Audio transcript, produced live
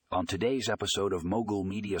On today's episode of Mogul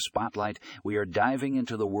Media Spotlight, we are diving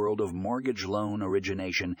into the world of mortgage loan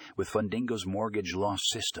origination with Fundingo's mortgage loss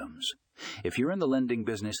systems. If you're in the lending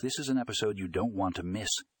business, this is an episode you don't want to miss.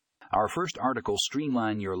 Our first article,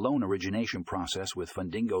 Streamline Your Loan Origination Process with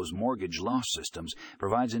Fundingo's Mortgage Loss Systems,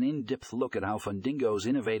 provides an in-depth look at how Fundingo's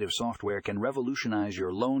innovative software can revolutionize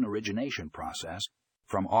your loan origination process.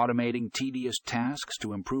 From automating tedious tasks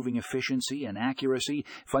to improving efficiency and accuracy,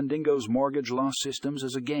 Fundingo's mortgage loss systems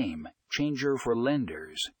is a game changer for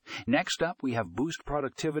lenders. Next up, we have Boost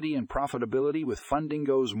Productivity and Profitability with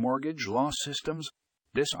Fundingo's mortgage loss systems.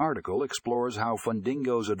 This article explores how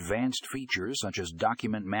Fundingo's advanced features such as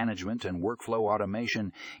document management and workflow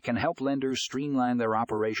automation can help lenders streamline their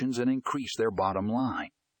operations and increase their bottom line.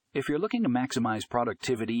 If you're looking to maximize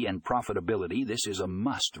productivity and profitability, this is a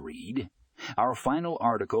must-read. Our final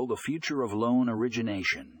article, The Future of Loan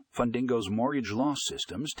Origination, Fundingo's Mortgage Loss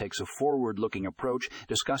Systems, takes a forward-looking approach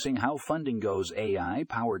discussing how Fundingo's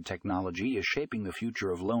AI-powered technology is shaping the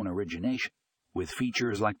future of loan origination. With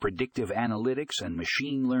features like predictive analytics and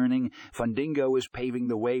machine learning, Fundingo is paving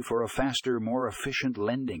the way for a faster, more efficient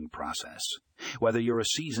lending process. Whether you're a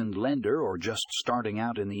seasoned lender or just starting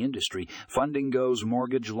out in the industry, Fundingo's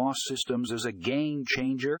Mortgage Loss Systems is a game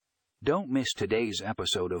changer. Don't miss today's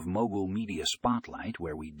episode of Mogul Media Spotlight,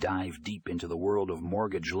 where we dive deep into the world of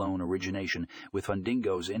mortgage loan origination with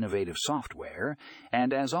Fundingo's innovative software.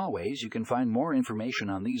 And as always, you can find more information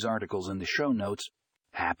on these articles in the show notes.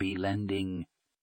 Happy lending!